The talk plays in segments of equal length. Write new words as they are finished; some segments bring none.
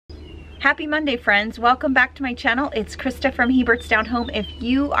Happy Monday, friends. Welcome back to my channel. It's Krista from Hebert's Down Home. If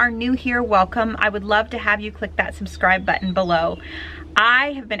you are new here, welcome. I would love to have you click that subscribe button below.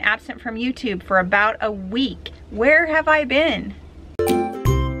 I have been absent from YouTube for about a week. Where have I been?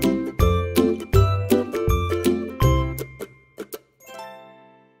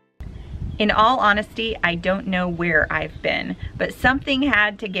 In all honesty, I don't know where I've been, but something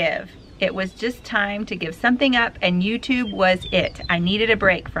had to give. It was just time to give something up, and YouTube was it. I needed a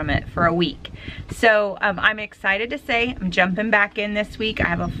break from it for a week. So I'm excited to say I'm jumping back in this week. I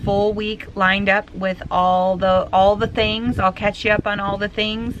have a full week lined up with all the things. I'll catch you up on all the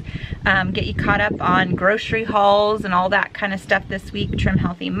things, get you caught up on grocery hauls and all that kind of stuff this week. Trim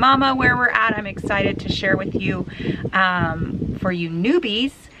Healthy Mama, where we're at. I'm excited to share with you, for you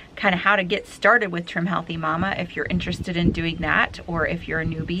newbies, kind of how to get started with Trim Healthy Mama if you're interested in doing that, or if you're a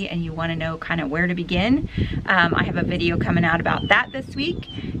newbie and you want to know kind of where to begin. I have a video coming out about that this week,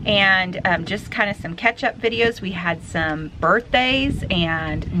 and just kind of some catch-up videos. We had some birthdays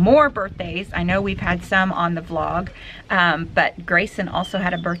and more birthdays. I know we've had some on the vlog, but Grayson also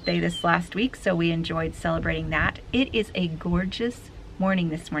had a birthday this last week, so we enjoyed celebrating that. It is a gorgeous morning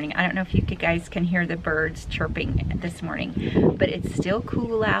this morning. I don't know if you guys can hear the birds chirping this morning, but it's still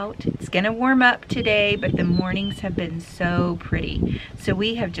cool out. It's gonna warm up today, but the mornings have been so pretty. So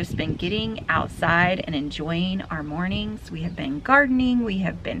we have just been getting outside and enjoying our mornings. We have been gardening, we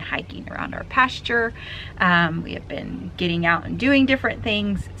have been hiking around our pasture, we have been getting out and doing different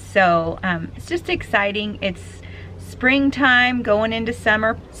things. So it's just exciting. It's springtime going into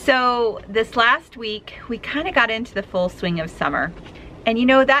summer. So this last week, we kind of got into the full swing of summer. And you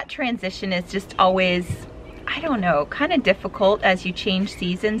know, that transition is just always, I don't know, kind of difficult as you change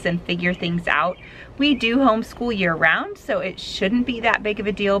seasons and figure things out. We do homeschool year round, so it shouldn't be that big of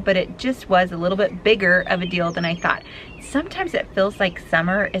a deal, but it just was a little bit bigger of a deal than I thought. Sometimes it feels like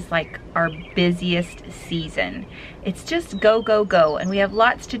summer is like our busiest season. It's just go, go, go, and we have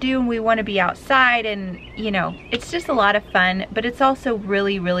lots to do and we want to be outside, and you know, it's just a lot of fun, but it's also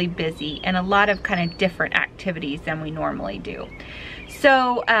really, really busy and a lot of kind of different activities than we normally do.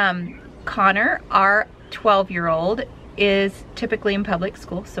 So Connor, our 12-year-old, is typically in public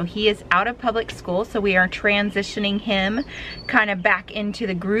school, so he is out of public school, so we are transitioning him kind of back into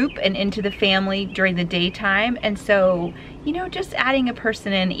the group and into the family during the daytime. And so, you know, just adding a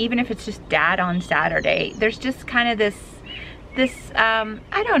person in, even if it's just dad on Saturday, there's just kind of this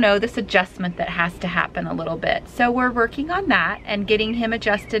I don't know, this adjustment that has to happen a little bit. So we're working on that and getting him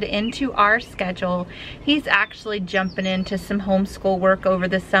adjusted into our schedule. He's actually jumping into some homeschool work over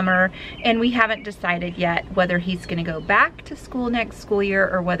the summer, and we haven't decided yet whether he's going to go back to school next school year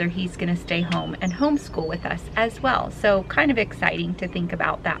or whether he's going to stay home and homeschool with us as well. So kind of exciting to think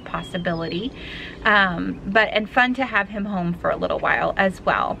about that possibility, and fun to have him home for a little while as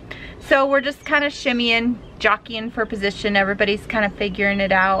well. So we're just kind of shimmying, jockeying for position. Everybody's kind of figuring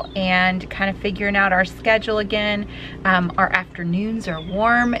it out and kind of figuring out our schedule again. Our afternoons are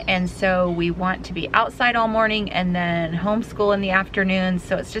warm, and so we want to be outside all morning and then homeschool in the afternoon.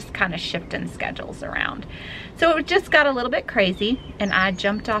 So it's just kind of shifting schedules around. So it just got a little bit crazy, and I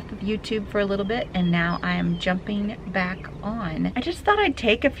jumped off of YouTube for a little bit, and now I am jumping back on. I just thought I'd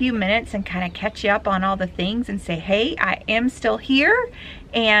take a few minutes and kind of catch you up on all the things and say, hey, I am still here,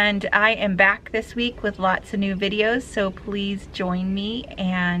 and I am back this week with lots of new videos, so please join me,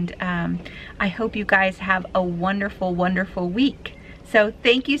 and I hope you guys have a wonderful, wonderful week. So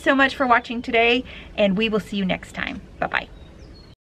thank you so much for watching today, and we will see you next time. Bye-bye.